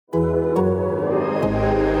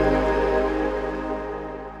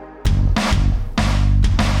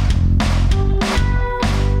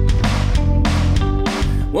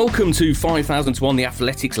Welcome to 5001, the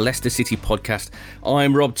Athletics Leicester City podcast.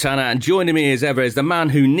 I'm Rob Tanner, and joining me as ever is the man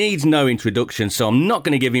who needs no introduction, so I'm not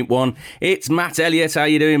going to give him one. It's Matt Elliott. How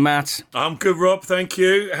you doing, Matt? I'm good, Rob. Thank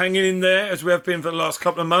you. Hanging in there as we have been for the last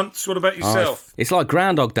couple of months. What about yourself? It's like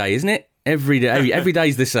Groundhog Day, isn't it? Every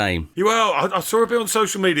day's the same. Well, I saw a bit on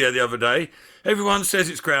social media the other day. Everyone says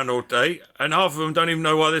it's Groundhog Day, and half of them don't even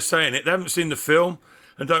know why they're saying it. They haven't seen the film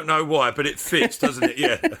and don't know why, but it fits, doesn't it?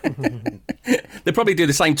 Yeah. They probably do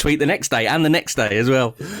the same tweet the next day and the next day as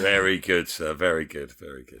well. Very good, sir. Very good.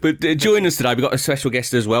 Very good. But join us today. We've got a special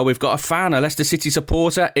guest as well. We've got a fan, a Leicester City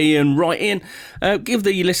supporter, Ian Wrighton. Give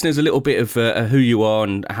the listeners a little bit of who you are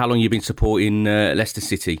and how long you've been supporting Leicester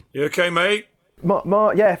City. You okay, mate?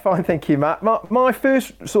 Yeah, fine, thank you, Matt. My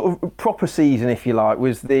first sort of proper season, if you like,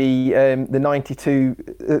 was the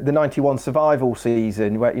 91 survival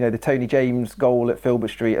season, where the Tony James goal at Filbert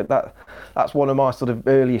Street. That's one of my sort of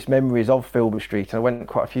earliest memories of Filbert Street, and I went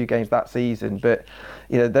quite a few games that season. But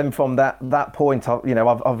then from that point,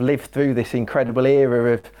 I've lived through this incredible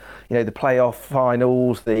era of the playoff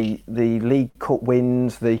finals, the League Cup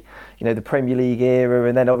wins, the Premier League era,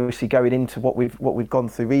 and then obviously going into what we've gone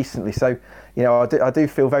through recently. So I do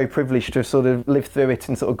feel very privileged to have sort of lived through it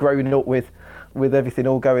and sort of grown up with everything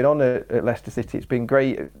all going on at Leicester City. It's been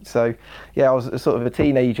great. So I was sort of a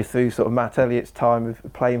teenager through sort of Matt Elliott's time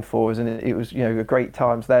of playing for us, and it was great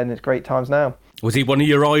times then. It's great times now. Was he one of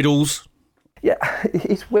your idols? Yeah,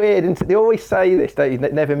 it's weird, and they always say this, don't you?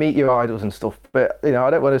 Never meet your idols and stuff. But I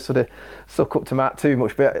don't want to sort of suck up to Matt too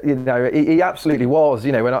much. But he absolutely was.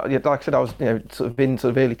 When like I said, I was sort of in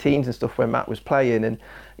sort of early teens and stuff when Matt was playing, and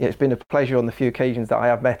it's been a pleasure on the few occasions that I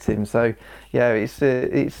have met him. So it's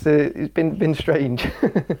been strange.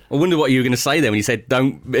 I wonder what you were going to say then when you said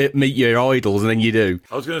don't meet your idols, and then you do.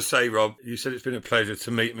 I was going to say, Rob, you said it's been a pleasure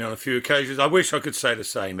to meet me on a few occasions. I wish I could say the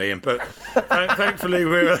same, Ian, but thankfully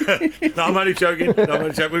we're. No, I'm only joking.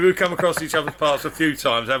 We've come across each other's paths a few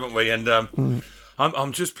times, haven't we? And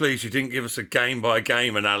I'm just pleased you didn't give us a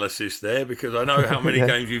game-by-game analysis there, because I know how many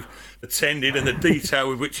games you've attended and the detail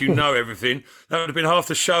with which you know everything. That would have been half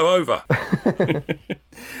the show over.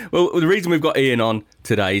 Well, the reason we've got Ian on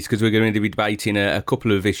today is because we're going to be debating a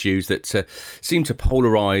couple of issues that seem to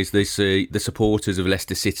polarise the supporters of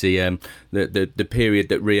Leicester City. The period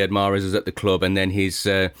that Riyad Mahrez was at the club, and then his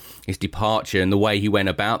departure and the way he went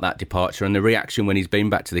about that departure, and the reaction when he's been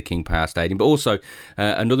back to the King Power Stadium. But also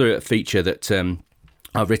another feature that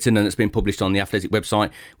I've written and it's been published on the Athletic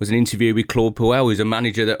website was an interview with Claude Puel, who's a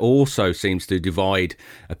manager that also seems to divide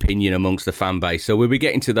opinion amongst the fan base. So we'll be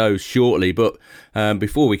getting to those shortly. But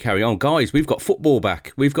before we carry on, guys, we've got football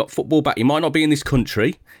back. It might not be in this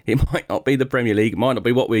country. It might not be the Premier League. It might not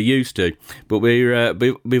be what we're used to. But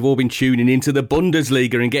we've all been tuning into the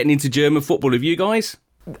Bundesliga and getting into German football. Have you guys?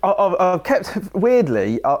 I've kept,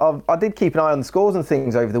 weirdly, I did keep an eye on the scores and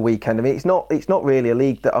things over the weekend. I mean, it's not really a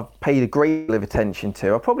league that I've paid a great deal of attention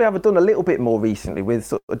to. I probably have done a little bit more recently with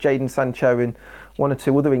sort of Jadon Sancho and one or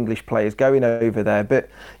two other English players going over there.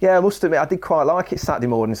 But yeah, I must admit, I did quite like it Saturday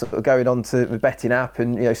morning, sort of going on to the betting app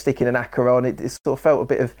and sticking an acca on. It sort of felt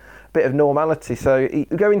a bit of normality. So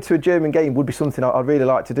going to a German game would be something I'd really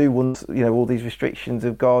like to do once all these restrictions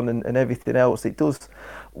have gone and everything else. It does,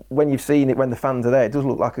 when you've seen it, when the fans are there, it does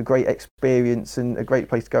look like a great experience and a great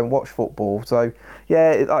place to go and watch football. So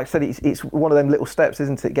yeah, like I said, it's one of them little steps,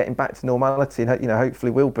 isn't it, getting back to normality, and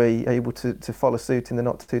hopefully we'll be able to follow suit in the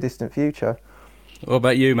not too distant future. What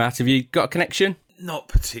about you, Matt? Have you got a connection? Not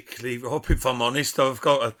particularly, Rob, if I'm honest. I've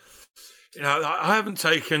got I haven't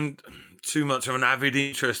taken too much of an avid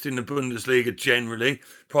interest in the Bundesliga generally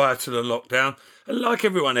prior to the lockdown. And like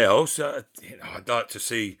everyone else, I'd like to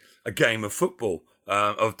see a game of football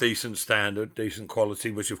of decent standard, decent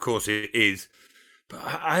quality, which of course it is. But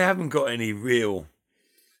I haven't got any real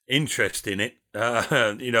interest in it,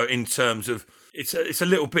 in terms of it's a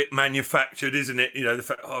little bit manufactured, isn't it? The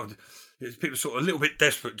fact people sort of a little bit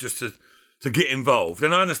desperate just to get involved.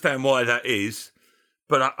 And I understand why that is.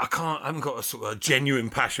 But I haven't got a sort of a genuine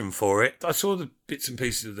passion for it. I saw the bits and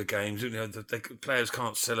pieces of the games. The players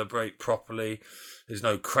can't celebrate properly. There's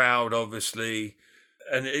no crowd, obviously.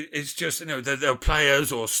 And it's just, there are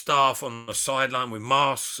players or staff on the sideline with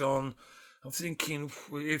masks on. I'm thinking,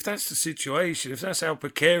 if that's the situation, if that's how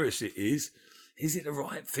precarious it is it the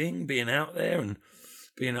right thing, being out there and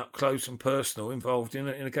being up close and personal, involved in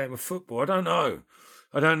a game of football? I don't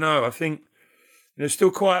know. I think there's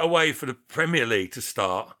still quite a way for the Premier League to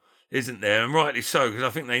start, isn't there? And rightly so, because I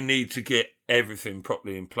think they need to get everything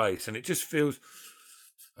properly in place. And it just feels,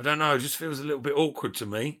 it just feels a little bit awkward to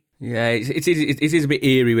me. Yeah, it is a bit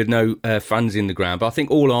eerie with no fans in the ground, but I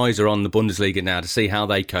think all eyes are on the Bundesliga now to see how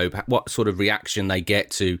they cope, what sort of reaction they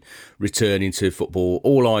get to returning to football.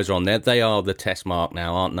 All eyes are on there. They are the test mark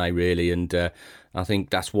now, aren't they, really? And I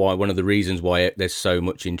think that's why one of the reasons why there's so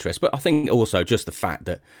much interest. But I think also just the fact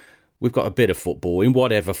that we've got a bit of football in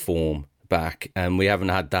whatever form back, and we haven't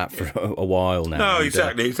had that for a while now. No, and,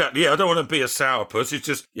 exactly. Yeah, I don't want to be a sourpuss. It's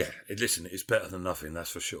just, listen, it's better than nothing,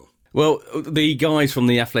 that's for sure. Well, the guys from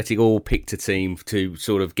the Athletic all picked a team to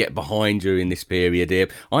sort of get behind during this period here.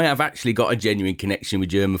 I have actually got a genuine connection with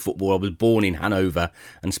German football. I was born in Hanover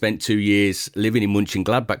and spent 2 years living in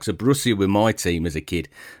Mönchengladbach, so Borussia were my team as a kid.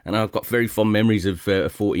 And I've got very fond memories of a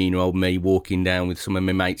 14-year-old me walking down with some of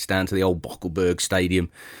my mates down to the old Bockelberg Stadium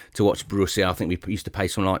to watch Borussia. I think we used to pay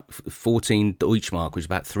something like 14 Deutschmark, which is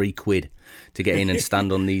about £3 to get in and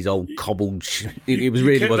stand on these old cobbled... It was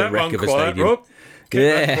really was a wreck of a stadium. Rob.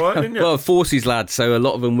 Yeah, right, well, forces lads, so a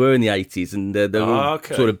lot of them were in the 80s, and they were all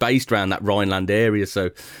sort of based around that Rhineland area.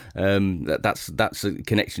 So that's a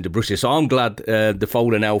connection to Borussia. So I'm glad the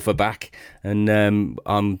Fohlen and Elf are back, and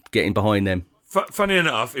I'm getting behind them. Funny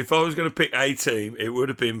enough, if I was going to pick a team, it would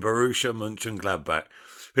have been Borussia Mönchengladbach,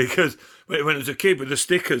 because when I was a kid with the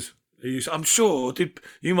stickers. I'm sure,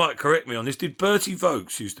 you might correct me on this, did Bertie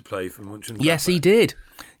Vogts used to play for Mönchengladbach? Yes, he did.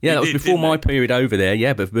 Yeah, that was before my period over there,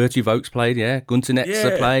 yeah, but Bertie Vogts played, yeah. Gunter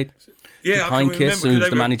Netzer played. Yeah, Heinkiss, who was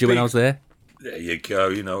the manager when I was there. There you go,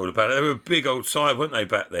 you know all about it. They were a big old side, weren't they,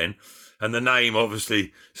 back then? And the name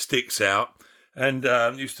obviously sticks out. And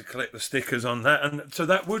used to collect the stickers on that. And so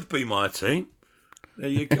that would be my team. There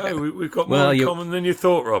you go. We've got more in common than you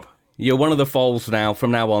thought, Rob. You're one of the Fohls now, from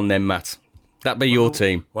now on then, Matt. That'd be your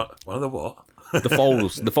team. One of the what? The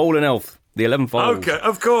Fohls. The Fohlen Elf. The 11 Fohls. Okay,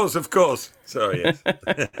 of course. Sorry, yes.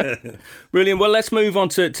 Brilliant. Well, let's move on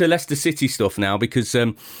to Leicester City stuff now, because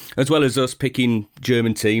as well as us picking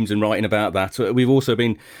German teams and writing about that, we've also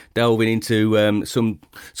been delving into some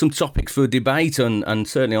topics for debate, and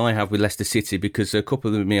certainly I have with Leicester City, because a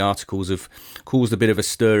couple of my articles have caused a bit of a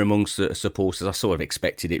stir amongst the supporters. I sort of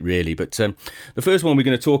expected it, really. But the first one we're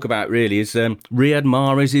going to talk about really is Riyad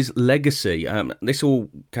Mahrez's legacy. This all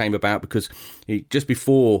came about because just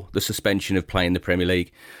before the suspension of playing the Premier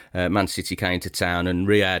League, Man City came to town, and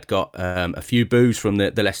Riyad got a few boos from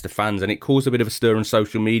the Leicester fans, and it caused a bit of a stir on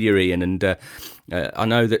social media, Ian. And I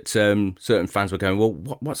know that certain fans were going,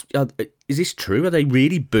 well, is this true? Are they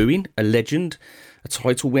really booing a legend, a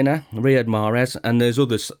title winner, Riyad Mahrez? And there's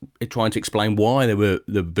others trying to explain why they were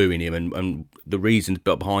booing him, and the reasons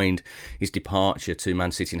behind his departure to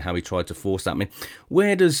Man City and how he tried to force that. I mean,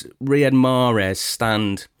 where does Riyad Mahrez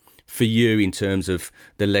stand for you in terms of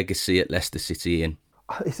the legacy at Leicester City, Ian?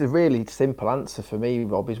 It's a really simple answer for me,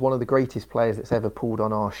 Rob. He's one of the greatest players that's ever pulled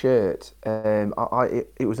on our shirt.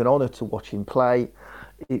 It was an honour to watch him play.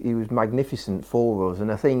 He was magnificent for us,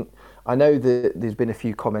 and I know that there's been a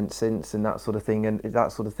few comments since and that sort of thing, and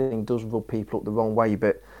that sort of thing does rub people up the wrong way.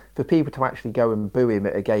 But for people to actually go and boo him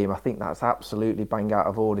at a game, I think that's absolutely bang out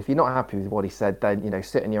of order. If you're not happy with what he said, then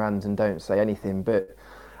sit on your hands and don't say anything. But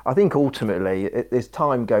I think ultimately, as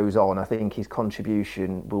time goes on, I think his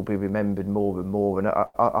contribution will be remembered more and more, and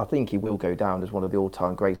I think he will go down as one of the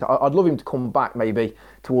all-time greats. I'd love him to come back maybe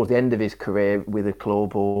towards the end of his career with a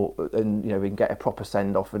club, and we can get a proper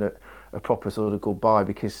send-off and a proper sort of goodbye,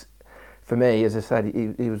 because for me, as I said,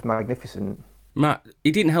 he was magnificent. Matt, he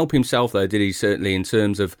didn't help himself though, did he, certainly, in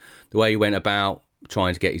terms of the way he went about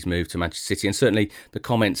trying to get his move to Manchester City, and certainly the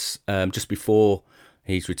comments just before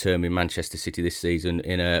he's returned with Manchester City this season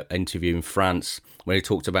in an interview in France, where he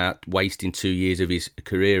talked about wasting 2 years of his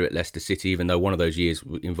career at Leicester City, even though one of those years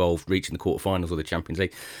involved reaching the quarterfinals of the Champions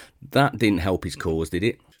League. That didn't help his cause, did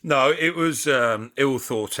it? No, it was ill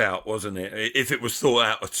thought out, wasn't it? If it was thought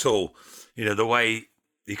out at all, the way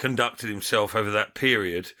he conducted himself over that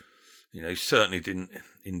period, he certainly didn't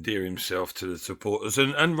endear himself to the supporters,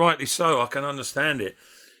 and rightly so. I can understand it.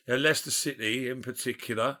 Leicester City in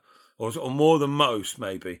particular, or more than most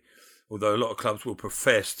maybe, although a lot of clubs will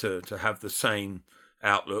profess to have the same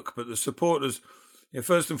outlook. But the supporters,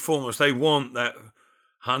 first and foremost, they want that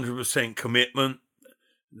 100% commitment.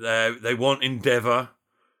 They want endeavour.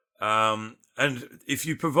 And if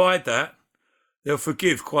you provide that, they'll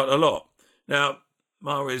forgive quite a lot. Now,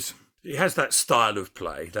 Mahrez, he has that style of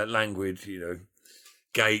play, that languid,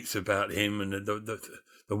 gaits about him, and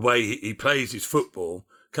the way he plays his football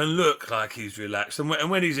can look like he's relaxed. And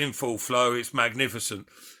when he's in full flow, it's magnificent.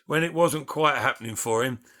 When it wasn't quite happening for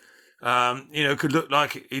him, it could look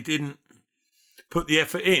like he didn't put the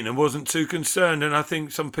effort in and wasn't too concerned. And I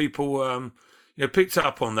think some people, picked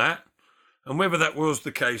up on that. And whether that was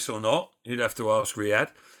the case or not, you'd have to ask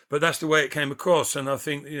Riyad. But that's the way it came across, and I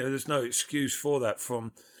think there's no excuse for that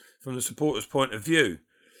from the supporters' point of view.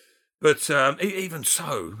 But even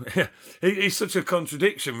so, he's such a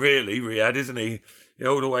contradiction, really, Riyad, isn't he?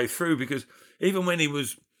 All the way through, because even when he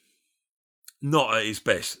was not at his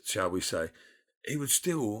best, shall we say, he would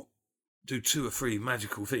still do 2 or 3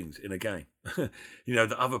 magical things in a game,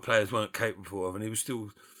 that other players weren't capable of, and he was still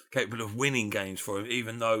capable of winning games for him,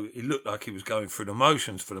 even though he looked like he was going through the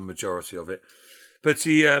motions for the majority of it. But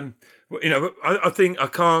he, I think I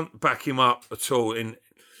can't back him up at all when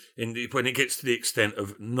it gets to the extent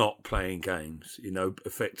of not playing games,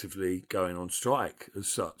 effectively going on strike as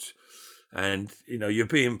such. And, you're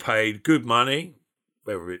being paid good money,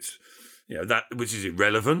 whether it's, that which is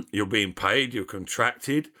irrelevant. You're being paid, you're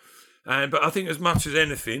contracted. But I think as much as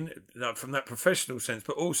anything, from that professional sense,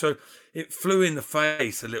 but also it flew in the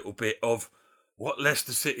face a little bit of what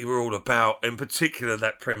Leicester City were all about, in particular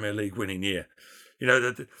that Premier League winning year.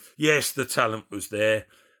 Yes, the talent was there.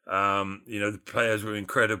 The players were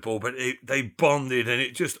incredible, but they bonded and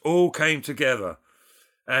it just all came together.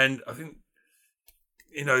 And I think,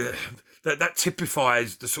 that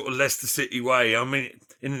typifies the sort of Leicester City way. I mean,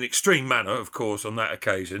 in an extreme manner, of course, on that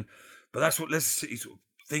occasion, but that's what Leicester City sort of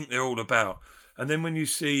think they're all about. And then when you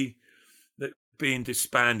see that being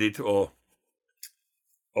disbanded or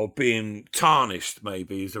being tarnished,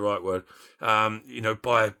 maybe is the right word,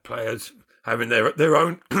 by players having their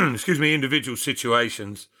own, individual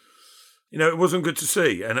situations, it wasn't good to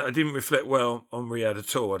see, and it didn't reflect well on Riyad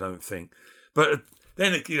at all, I don't think. But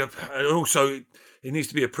then, also, he needs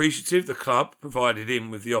to be appreciative. The club provided him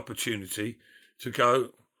with the opportunity to go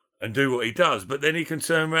and do what he does. But then he can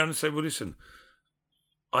turn around and say, well, listen,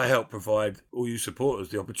 I helped provide all you supporters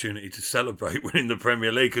the opportunity to celebrate winning the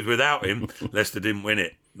Premier League, because without him, Leicester didn't win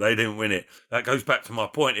it. They didn't win it. That goes back to my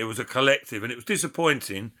point. It was a collective, and it was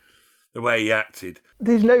disappointing the way he acted.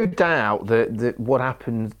 There's no doubt that what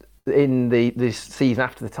happened in this season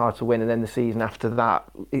after the title win and then the season after that,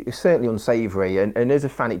 it was certainly unsavoury, and as a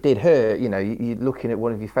fan it did hurt. You're looking at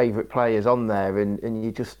one of your favourite players on there, and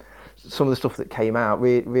you just, some of the stuff that came out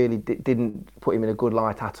really didn't put him in a good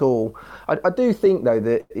light at all. I do think though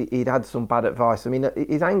that he'd had some bad advice. I mean,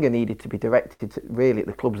 his anger needed to be directed really at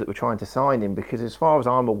the clubs that were trying to sign him, because as far as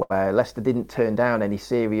I'm aware, Leicester didn't turn down any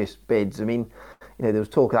serious bids. I mean, there was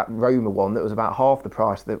talk of that Roma one that was about half the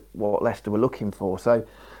price that what Leicester were looking for. So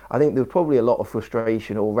I think there was probably a lot of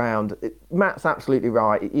frustration all round. Matt's absolutely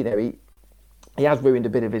right. He has ruined a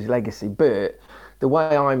bit of his legacy, but the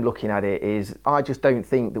way I'm looking at it is I just don't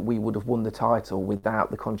think that we would have won the title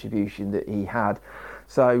without the contribution that he had.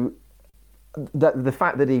 So the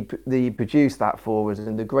fact that he produced that for us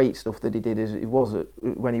and the great stuff that he did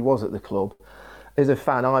when he was at the club, as a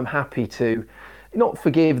fan, I'm happy to not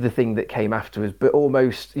forgive the thing that came after us, but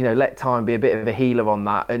almost, let time be a bit of a healer on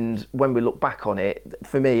that. And when we look back on it,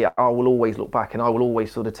 for me, I will always look back and I will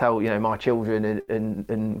always sort of tell, my children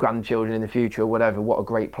and grandchildren in the future or whatever, what a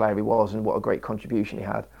great player he was and what a great contribution he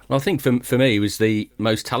had. Well, I think for me, he was the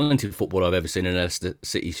most talented footballer I've ever seen in a Leicester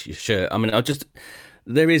City shirt. I mean,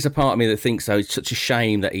 there is a part of me that thinks, it's such a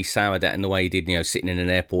shame that he soured that in the way he did, sitting in an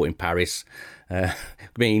airport in Paris,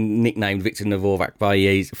 being nicknamed Victor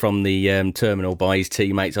Navovac from the terminal by his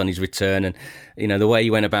teammates on his return, and the way he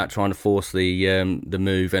went about trying to force the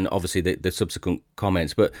move, and obviously the subsequent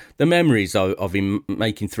comments. But the memories of him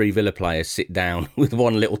making 3 Villa players sit down with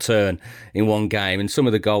one little turn in one game, and some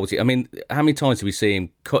of the goals. I mean, how many times did we see him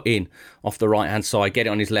cut in off the right hand side, get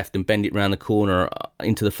it on his left, and bend it round the corner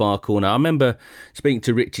into the far corner? I remember speaking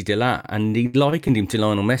to Richie Delat, and he likened him to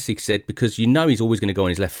Lionel Messi. He said, because he's always going to go on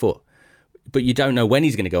his left foot, but you don't know when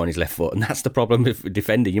he's going to go on his left foot, and that's the problem with a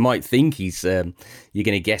defender. You might think you're going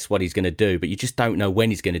to guess what he's going to do, but you just don't know when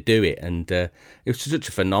he's going to do it. And it was such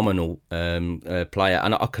a phenomenal player.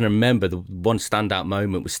 And I can remember the one standout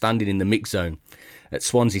moment was standing in the mix zone at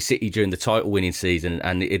Swansea City during the title-winning season,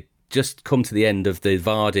 and it just come to the end of the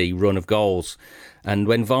Vardy run of goals. And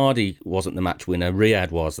when Vardy wasn't the match winner,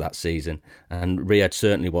 Riyad was that season. And Riyad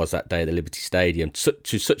certainly was that day at the Liberty Stadium,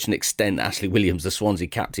 to such an extent that Ashley Williams, the Swansea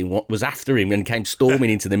captain, was after him and came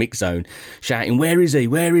storming into the mix zone, shouting, "Where is he?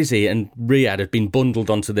 Where is he?" And Riyad had been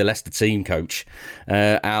bundled onto the Leicester team coach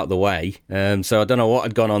out of the way. So I don't know what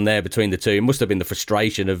had gone on there between the two. It must have been the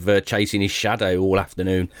frustration of chasing his shadow all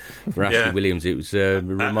afternoon for Ashley Williams. It was a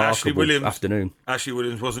remarkable afternoon. Ashley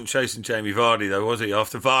Williams wasn't chasing Jamie Vardy, though, was he?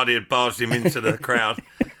 After Vardy had barged him into the crowd.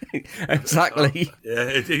 Exactly.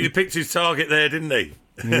 He picked his target there, didn't he?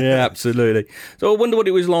 Yeah, absolutely. So I wonder what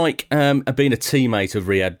it was like being a teammate of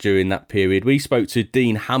Riyad during that period. We spoke to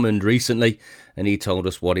Dean Hammond recently, and he told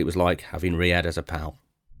us what it was like having Riyad as a pal.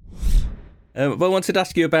 But I wanted to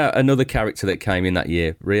ask you about another character that came in that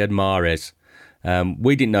year, Riyad Mahrez.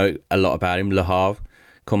 We didn't know a lot about him. Le Havre,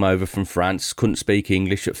 come over from France, couldn't speak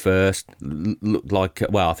English at first. Looked like,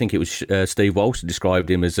 well, I think it was Steve Walsh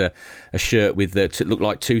described him as a shirt with looked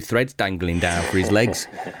like two threads dangling down for his legs.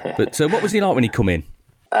 But what was he like when he come in?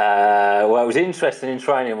 Well, it was interesting in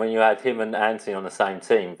training when you had him and Anthony on the same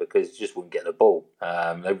team because you just wouldn't get the ball.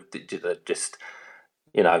 They just,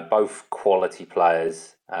 both quality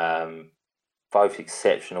players. Both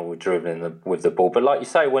exceptional with dribbling with the ball. But like you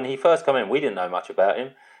say, when he first came in, we didn't know much about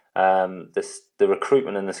him. The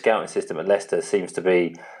recruitment and the scouting system at Leicester seems to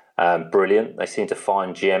be brilliant. They seem to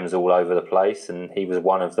find gems all over the place, and he was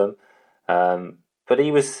one of them. But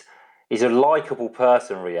he's a likeable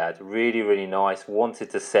person, Riyad. Really, really nice. Wanted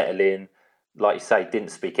to settle in. Like you say,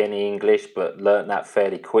 didn't speak any English, but learnt that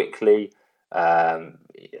fairly quickly.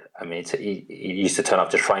 He used to turn up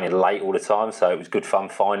to training late all the time, so it was good fun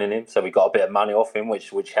finding him. So we got a bit of money off him,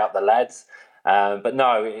 which helped the lads. But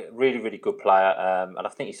no, really, really good player. And I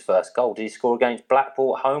think his first goal, did he score against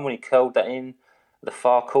Blackpool at home when he curled that in the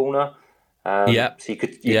far corner? So you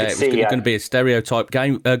could see it was going to be a stereotype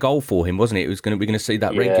goal for him, wasn't it? We're going to see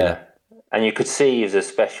that regular. And you could see he was a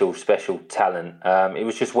special talent. It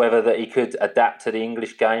was just whether that he could adapt to the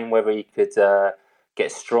English game, whether he could get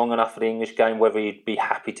strong enough for the English game, whether he'd be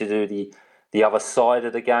happy to do the other side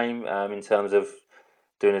of the game in terms of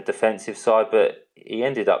doing a defensive side. But he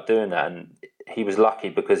ended up doing that, and he was lucky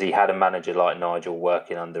because he had a manager like Nigel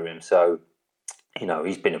working under him. So,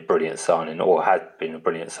 he's been a brilliant signing, or had been a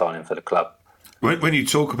brilliant signing for the club. When you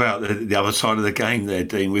talk about the other side of the game there,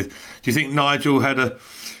 Dean, do you think Nigel had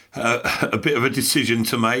a bit of a decision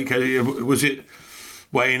to make? Was it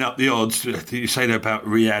weighing up the odds? Did you say that about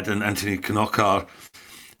Riyad and Anthony Knockar?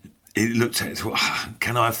 He looked at it,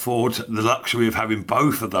 can I afford the luxury of having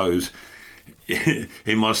both of those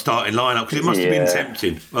in my starting lineup? Because it must have been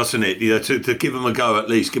tempting, mustn't it? To give them a go, at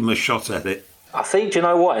least give them a shot at it. I think, do you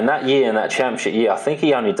know what? In that year, in that championship year, I think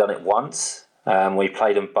he only done it once. We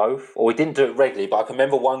played them both, or we didn't do it regularly. But I can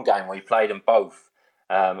remember one game where we played them both,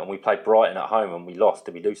 and we played Brighton at home, and we lost.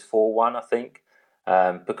 Did we lose 4-1? I think.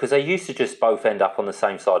 Because they used to just both end up on the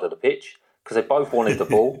same side of the pitch because they both wanted the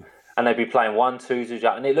ball and they'd be playing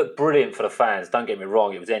 1-2, and it looked brilliant for the fans. Don't get me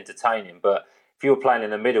wrong, it was entertaining, but if you were playing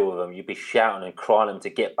in the middle of them, you'd be shouting and crying them to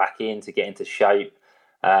get back in, to get into shape.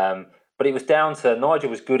 But it was down to Nigel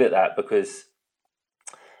was good at that because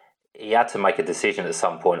he had to make a decision at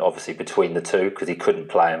some point, obviously between the two, because he couldn't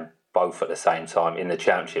play them both at the same time in the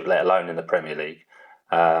Championship, let alone in the Premier League.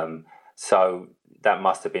 So that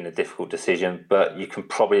must have been a difficult decision, but you can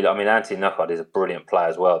probably, Anthony Knockar is a brilliant player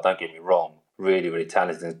as well, don't get me wrong, really, really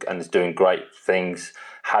talented and is doing great things,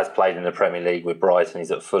 has played in the Premier League with Brighton,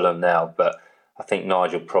 he's at Fulham now, but I think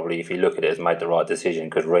Nigel probably, if you look at it, has made the right decision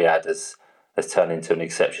because Riyad has turned into an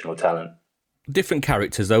exceptional talent. Different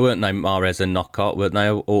characters, though, weren't they, Mahrez and Knockaert, weren't they?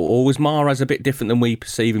 Or was Mahrez a bit different than we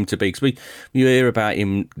perceive him to be? Because you hear about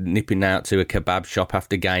him nipping out to a kebab shop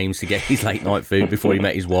after games to get his late night food before he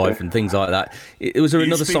met his wife and things like that. Was there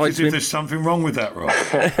another side to him? There's something wrong with that, Rob.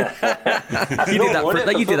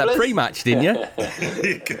 You did that pre-match, didn't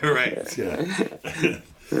you? Correct, yeah.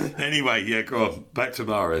 Anyway, yeah, go on. Back to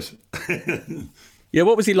Mahrez. Yeah,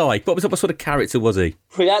 what was he like? What sort of character was he?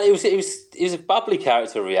 Riyad, he was a bubbly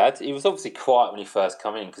character. Riyad, he was obviously quiet when he first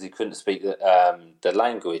came in because he couldn't speak the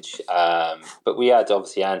language. But we had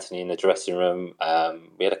obviously Anthony in the dressing room.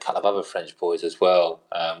 We had a couple of other French boys as well,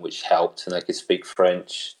 which helped, and they could speak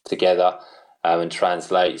French together and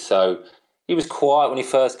translate. So he was quiet when he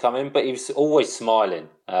first came in, but he was always smiling,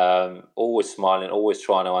 always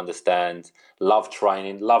trying to understand. Loved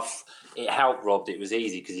training. It helped Rob. It was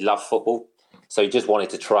easy because he loved football. So he just wanted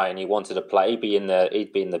to train. He wanted to play. He'd be in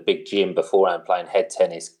the big gym beforehand playing head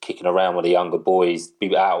tennis, kicking around with the younger boys,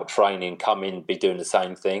 be out training, come in, be doing the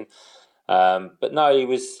same thing. But no, he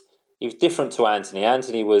was different to Anthony.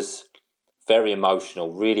 Anthony was very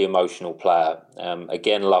emotional, really emotional player.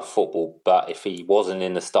 Again, loved football, but if he wasn't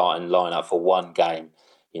in the starting lineup for one game,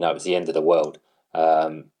 it was the end of the world.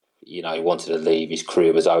 He wanted to leave. His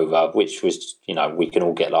career was over, which was, we can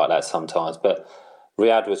all get like that sometimes, but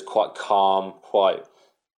Riyad was quite calm, quite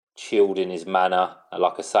chilled in his manner. And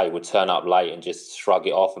like I say, would turn up late and just shrug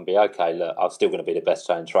it off and be, okay, look, I'm still going to be the best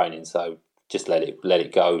in training, so just let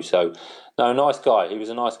it go. So, no, nice guy. He was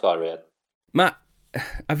a nice guy, Riyad. Matt,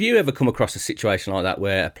 have you ever come across a situation like that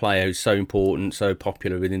where a player who's so important, so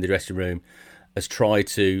popular within the dressing room has tried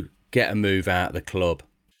to get a move out of the club?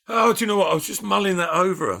 Oh, do you know what? I was just mulling that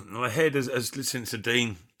over in my head as listening to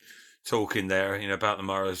Dean talking there, about the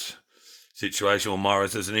Mahrez situation, or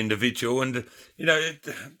Mahrez as an individual, and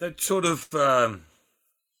that sort of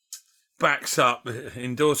backs up,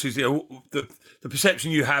 endorses the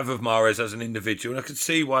perception you have of Mahrez as an individual. And I could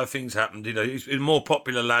see why things happened. He's a more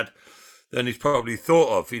popular lad than he's probably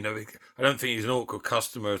thought of. I don't think he's an awkward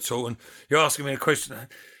customer at all. And you're asking me a question.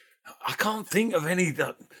 I can't think of any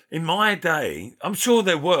that in my day. I'm sure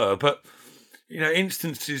there were, but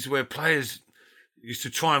instances where players used to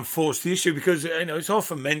try and force the issue, because it's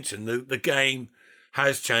often mentioned the game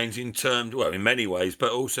has changed in many ways,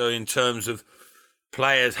 but also in terms of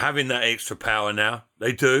players having that extra power now.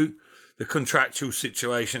 They do. The contractual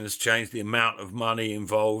situation has changed. The amount of money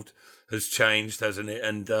involved has changed, hasn't it?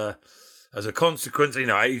 And as a consequence,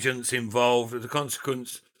 agents involved. As a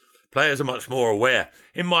consequence, players are much more aware.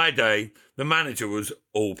 In my day, the manager was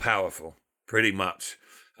all powerful, pretty much.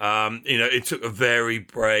 It took a very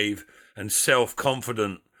brave and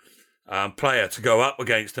self-confident player to go up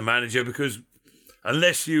against the manager, because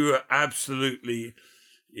unless you were absolutely,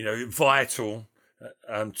 vital,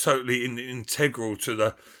 totally integral to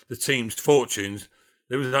the team's fortunes,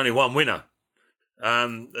 there was only one winner.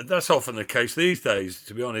 That's often the case these days,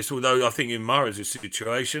 to be honest, although I think in Mahrez's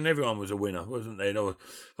situation, everyone was a winner, wasn't they? Or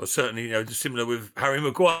certainly, similar with Harry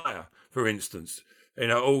Maguire, for instance.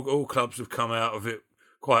 All clubs have come out of it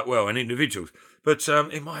quite well, and individuals. But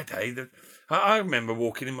in my day, I remember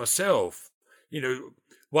walking in myself,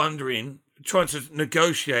 wondering, trying to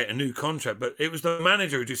negotiate a new contract, but it was the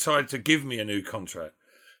manager who decided to give me a new contract.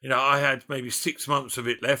 I had maybe 6 months of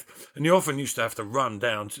it left, and you often used to have to run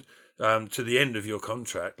down to the end of your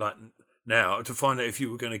contract, like now, to find out if you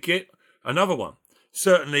were going to get another one.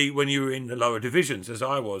 Certainly when you were in the lower divisions, as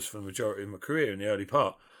I was for the majority of my career in the early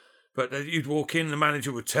part. But you'd walk in, the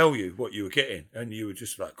manager would tell you what you were getting, and you were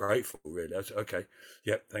just grateful, really. I said, okay,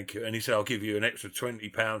 yep, thank you. And he said, I'll give you an extra £20,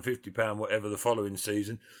 £50, whatever, the following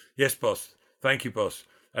season. Yes, boss. Thank you, boss.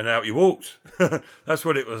 And out you walked. That's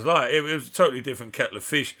what it was like. It was a totally different kettle of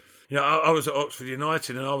fish. I was at Oxford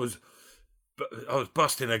United, and I was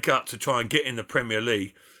busting a gut to try and get in the Premier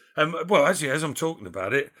League. Actually, as I'm talking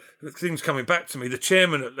about it, things coming back to me. The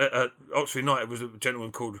chairman at Oxford United was a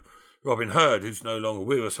gentleman called Robin Hurd, who's no longer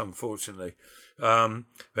with us, unfortunately.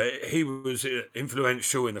 But he was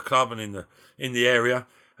influential in the club and in the area,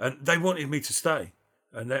 and they wanted me to stay.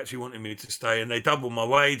 And they actually wanted me to stay, and they doubled my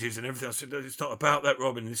wages and everything. I said, it's not about that,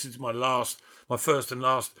 Robin. This is my first and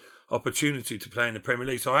last opportunity to play in the Premier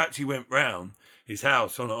League. So I actually went round his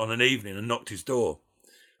house on an evening and knocked his door.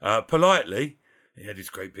 Politely, he had this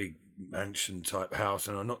great big mansion type house,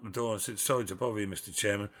 and I knocked the door and said, sorry to bother you, Mr.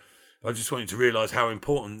 Chairman. I just wanted to realise how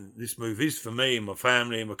important this move is for me and my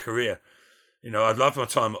family and my career. I'd love my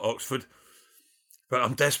time at Oxford, but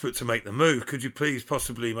I'm desperate to make the move. Could you please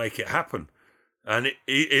possibly make it happen? And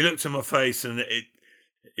he looked at my face, and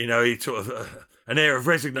he sort of an air of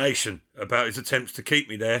resignation about his attempts to keep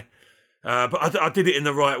me there. But I did it in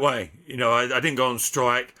the right way. I didn't go on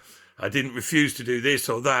strike. I didn't refuse to do this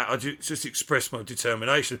or that. I just expressed my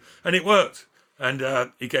determination, and it worked.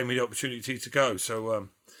 And he gave me the opportunity to go. So,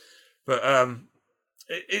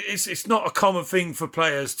 it's not a common thing for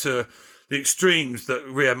players to the extremes that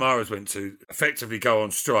Riyad Mahrez went to, effectively go on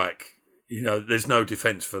strike. There's no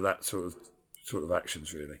defence for that sort of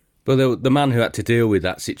actions, really. Well, the man who had to deal with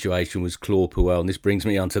that situation was Claude Puel, and this brings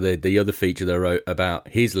me on to the other feature that I wrote about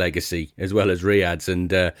his legacy as well as Riyad's.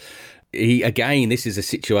 And this is a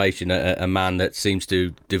situation, a man that seems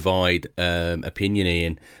to divide opinion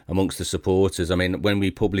in amongst the supporters. I mean, when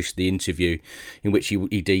we published the interview in which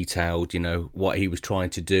he detailed, what he was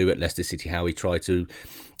trying to do at Leicester City, how he tried to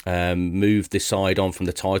move the side on from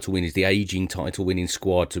the title winners, the ageing title winning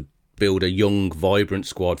squad, to build a young, vibrant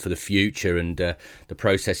squad for the future, and the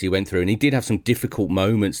process he went through. And he did have some difficult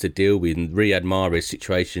moments to deal with, and Riyad Mahrez's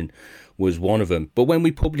situation was one of them. But when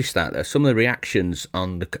we published that, some of the reactions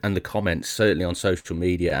and the comments, certainly on social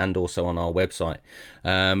media and also on our website,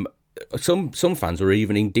 some fans were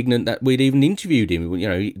even indignant that we'd even interviewed him.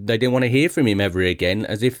 They didn't want to hear from him ever again,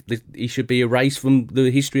 as if he should be erased from the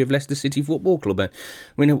history of Leicester City Football Club. I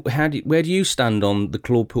mean, where do you stand on the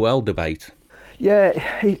Claude Puel debate? Yeah,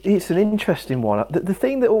 it's an interesting one. The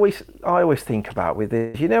thing that I always think about with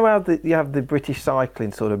this, how you have the British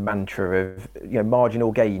cycling sort of mantra of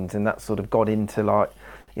marginal gains, and that sort of got into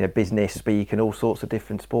business speak and all sorts of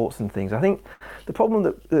different sports and things. I think the problem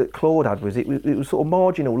that Claude had was it was sort of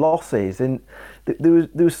marginal losses, and there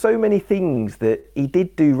was so many things that he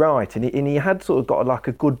did do right, and he had sort of got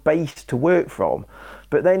a good base to work from,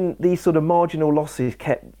 but then these sort of marginal losses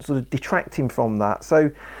kept sort of detracting from that. So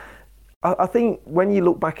I think when you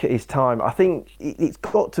look back at his time, I think it's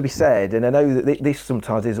got to be said, and I know that this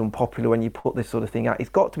sometimes is unpopular when you put this sort of thing out, it's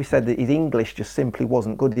got to be said that his English just simply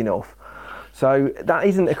wasn't good enough So that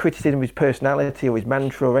isn't a criticism of his personality or his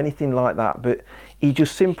mantra or anything like that, but he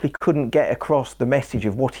just simply couldn't get across the message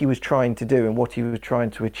of what he was trying to do and what he was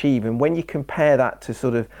trying to achieve. And when you compare that to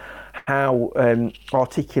sort of how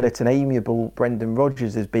articulate and amiable Brendan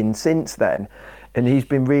Rodgers has been since then, and he's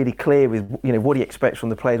been really clear with what he expects from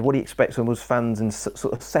the players, what he expects from us fans, and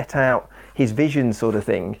sort of set out his vision, sort of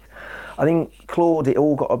thing. I think Claude, it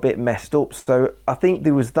all got a bit messed up. So I think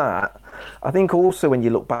there was that. I think also when you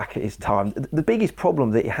look back at his time, the biggest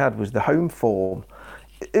problem that he had was the home form.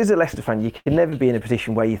 As a Leicester fan, you can never be in a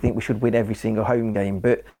position where you think we should win every single home game.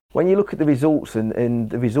 But when you look at the results and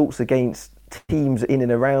the results against teams in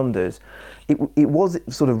and around us, it was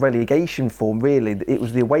sort of relegation form, really. It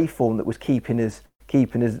was the away form that was keeping us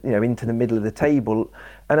into the middle of the table.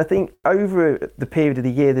 And I think over the period of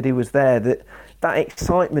the year that he was there, that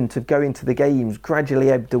excitement of going to the games gradually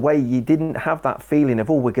ebbed away. You didn't have that feeling of,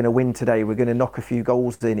 we're going to win today, we're going to knock a few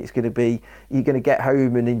goals in, you're going to get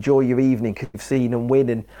home and enjoy your evening because you've seen them win.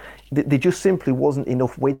 And there just simply wasn't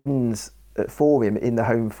enough wins for him in the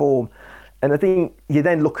home form. And I think you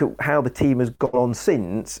then look at how the team has gone on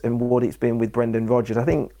since and what it's been with Brendan Rodgers. I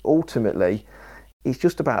think ultimately it's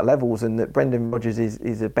just about levels, and that Brendan Rodgers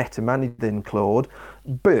is a better manager than Claude.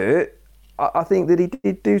 But I think that he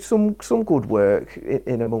did do some good work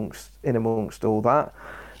in amongst all that.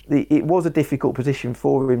 It was a difficult position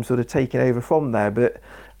for him, sort of taking over from there, but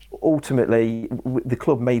ultimately the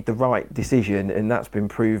club made the right decision, and that's been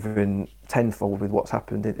proven tenfold with what's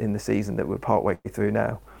happened in the season that we're partway through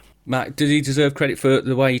now. Matt, does he deserve credit for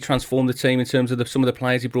the way he transformed the team in terms of some of the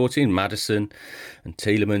players he brought in? Maddison and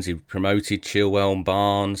Tielemans, he promoted Chilwell and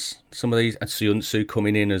Barnes. Some of these, and Suyuncu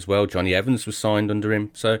coming in as well. Johnny Evans was signed under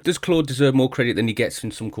him. So does Claude deserve more credit than he gets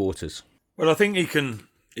in some quarters? Well, I think he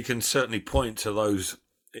can certainly point to those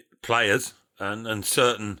players and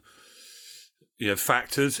certain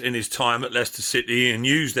factors in his time at Leicester City and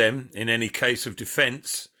use them in any case of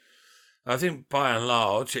defence. I think by and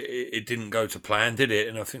large it didn't go to plan, did it?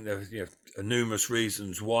 And I think there are numerous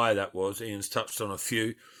reasons why that was. Ian's touched on a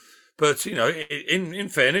few. But, in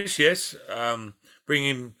fairness, yes,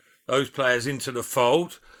 bringing those players into the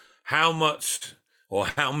fold, how much or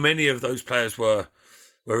how many of those players were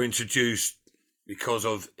introduced because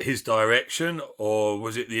of his direction, or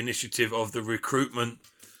was it the initiative of the recruitment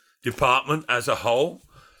department as a whole?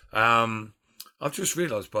 I've just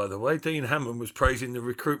realised, by the way, Dean Hammond was praising the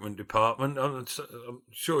recruitment department. I'm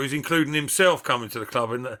sure he's including himself coming to the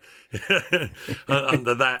club in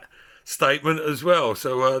under that statement as well.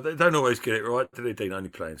 So they don't always get it right, do they, Dean? Only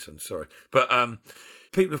playing son, sorry. But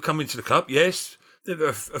people have come into the club, yes. There are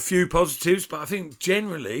a few positives, but I think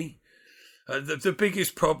generally the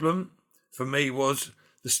biggest problem for me was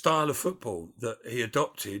the style of football that he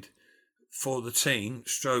adopted for the team,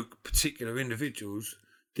 stroke particular individuals,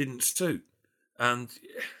 didn't suit. And,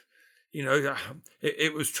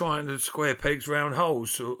 it was trying to square pegs round holes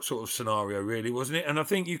sort of scenario, really, wasn't it? And I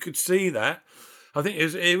think you could see that. I think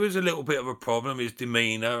it was a little bit of a problem, his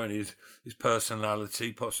demeanour and his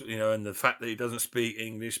personality, possibly, and the fact that he doesn't speak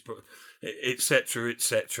English, etc.,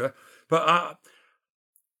 etc. But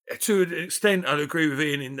to an extent, I'd agree with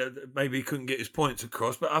Ian in that maybe he couldn't get his points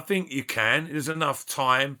across. But I think you can. There's enough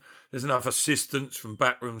time. There's enough assistance from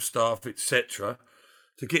backroom staff, etc.,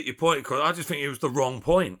 to get your point across. I just think it was the wrong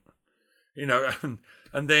point, and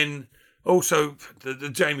then also the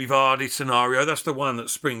Jamie Vardy scenario, that's the one that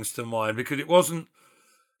springs to mind because it wasn't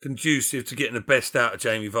conducive to getting the best out of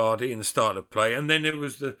Jamie Vardy in the start of play. And then it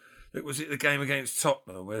was the game against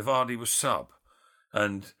Tottenham where Vardy was sub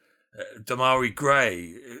and Damari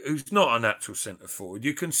Gray, who's not a natural centre forward.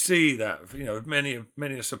 You can see that,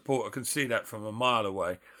 many a supporter can see that from a mile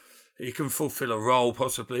away. He can fulfil a role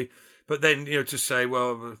possibly. But then, to say,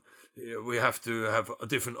 well, we have to have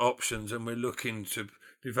different options and we're looking to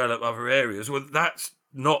develop other areas. Well, that's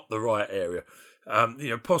not the right area.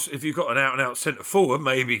 If you've got an out-and-out centre forward,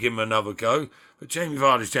 maybe give him another go. But Jamie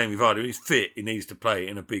Vardy's Jamie Vardy. When he's fit, he needs to play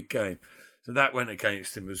in a big game. So that went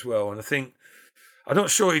against him as well. And I think, I'm not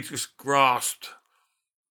sure he just grasped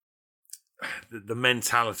the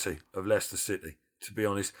mentality of Leicester City, to be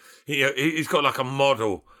honest. He's got like a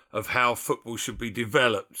model of how football should be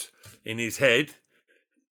developed in his head,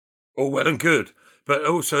 all well and good. But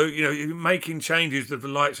also, making changes that the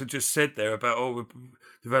lights have just said there about, we're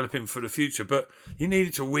developing for the future. But you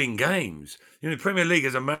needed to win games. The Premier League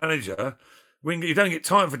as a manager, you don't get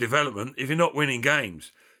time for development if you're not winning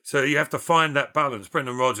games. So you have to find that balance.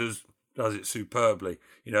 Brendan Rodgers does it superbly.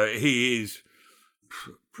 He is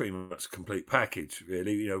pretty much a complete package,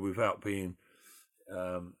 really, without being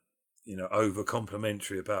over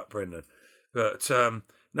complimentary about Brendan. But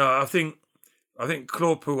no, I think I think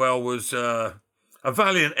Claude Puel was a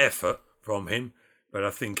valiant effort from him, but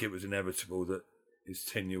I think it was inevitable that his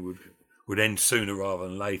tenure would end sooner rather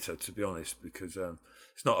than later, to be honest, because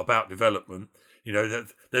it's not about development. You know,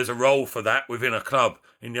 there's a role for that within a club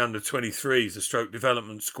in the under-23s, the stroke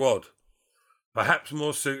development squad. Perhaps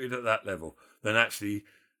more suited at that level than actually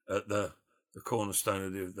at the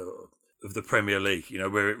cornerstone of the Premier League, you know,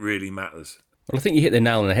 where it really matters. Well, I think you hit the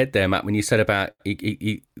nail on the head there, Matt, when you said about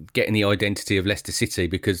getting the identity of Leicester City,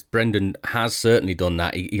 because Brendan has certainly done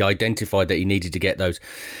that. He identified that he needed to get those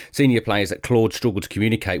senior players that Claude struggled to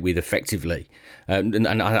communicate with effectively. And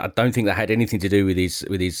I don't think that had anything to do with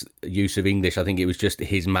his use of English. I think it was just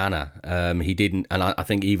his manner. He didn't, and I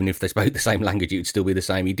think even if they spoke the same language, it would still be the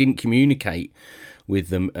same. He didn't communicate with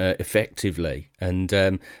them effectively,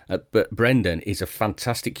 but Brendan is a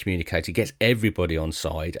fantastic communicator. He gets everybody on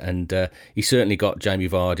side, and he certainly got Jamie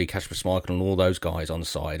Vardy, Kasper Schmeichel and all those guys on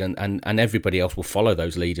side, and everybody else will follow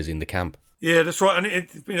those leaders in the camp. Yeah, that's right.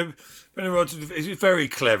 And Brendan Rodgers is very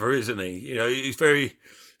clever, isn't he? You know, he's very,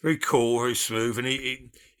 very cool, very smooth, and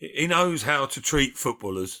he knows how to treat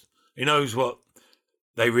footballers. He knows what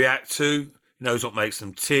they react to. He knows what makes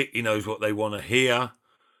them tick. He knows what they want to hear.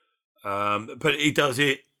 But he does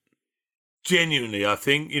it genuinely, I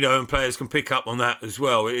think, you know, and players can pick up on that as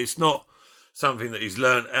well. It's not something that he's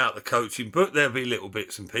learned out the coaching book. There'll be little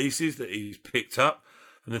bits and pieces that he's picked up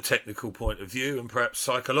from the technical point of view and perhaps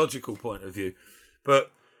psychological point of view.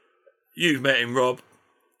 But you've met him, Rob.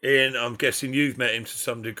 Ian, I'm guessing you've met him to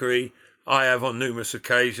some degree. I have on numerous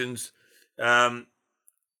occasions. You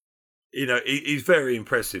know, he's very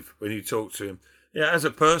impressive when you talk to him. Yeah, as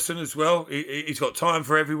a person as well, he's got time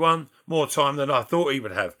for everyone, more time than I thought he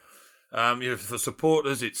would have. You know, for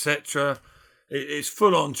supporters, etc. It's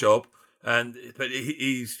full-on job, but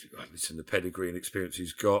he's listen, the pedigree and experience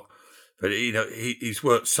he's got. But you know, he's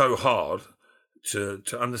worked so hard to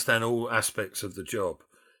understand all aspects of the job.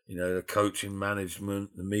 You know, the coaching,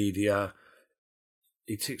 management, the media.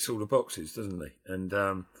 He ticks all the boxes, doesn't he? And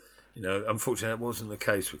you know, unfortunately, that wasn't the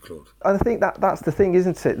case with Claude. I think that's the thing,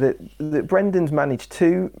 isn't it? That Brendan's managed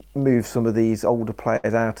to move some of these older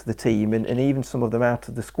players out of the team and even some of them out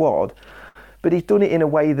of the squad. But he's done it in a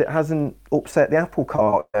way that hasn't upset the apple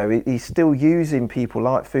cart. He's still using people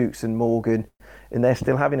like Fuchs and Morgan, and they're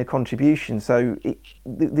still having a contribution. So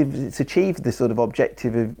it's achieved the sort of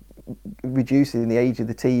objective of reducing the age of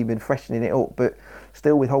the team and freshening it up, but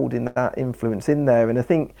still withholding that influence in there. And I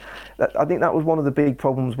think that was one of the big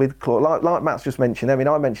problems with Claude. Like Matt's just mentioned. I mean,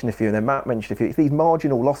 I mentioned a few, and then Matt mentioned a few. It's these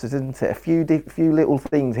marginal losses, isn't it? A few little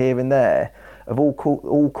things here and there have all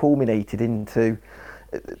culminated into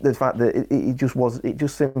the fact that it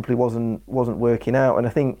just simply wasn't working out. And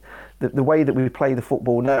I think that the way that we play the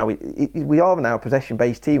football now, we are now a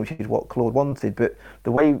possession-based team, which is what Claude wanted. But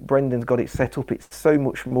the way Brendan's got it set up, it's so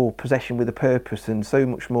much more possession with a purpose and so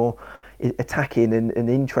much more attacking and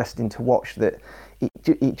interesting to watch that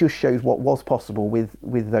it just shows what was possible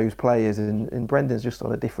with those players, and Brendan's just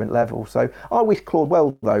on a different level. So I wish Claude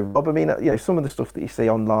well, though, Rob. I mean, you know, some of the stuff that you see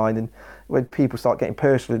online and when people start getting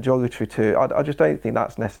personal and derogatory to it, I just don't think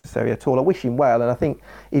that's necessary at all. I wish him well, and I think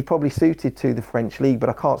he's probably suited to the French league, but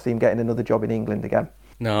I can't see him getting another job in England again.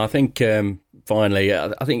 No, I think finally,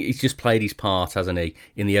 I think he's just played his part, hasn't he,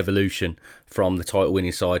 in the evolution from the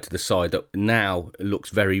title-winning side to the side that now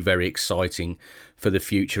looks very, very exciting for the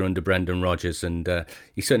future under Brendan Rodgers. And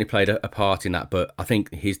he certainly played a part in that, but I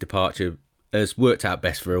think his departure has worked out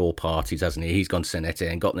best for all parties, hasn't he? He's gone to Saint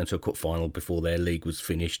Etienne and got them to a cup final before their league was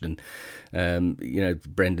finished. And, you know,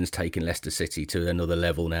 Brendan's taken Leicester City to another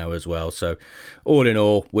level now as well. So all in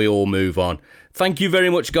all, we all move on. Thank you very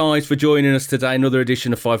much, guys, for joining us today. Another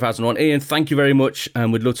edition of 5001. Ian, thank you very much.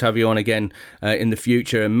 And we'd love to have you on again in the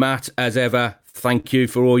future. And Matt, as ever, thank you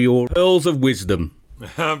for all your pearls of wisdom.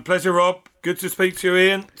 Pleasure, Rob. Good to speak to you,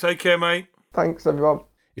 Ian. Take care, mate. Thanks, everyone.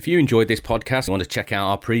 If you enjoyed this podcast and want to check out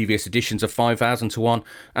our previous editions of 5001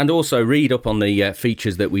 and also read up on the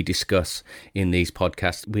features that we discuss in these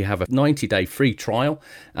podcasts, we have a 90-day free trial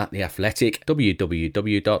at The Athletic,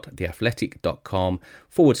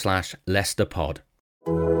 www.theathletic.com/LeicesterPod.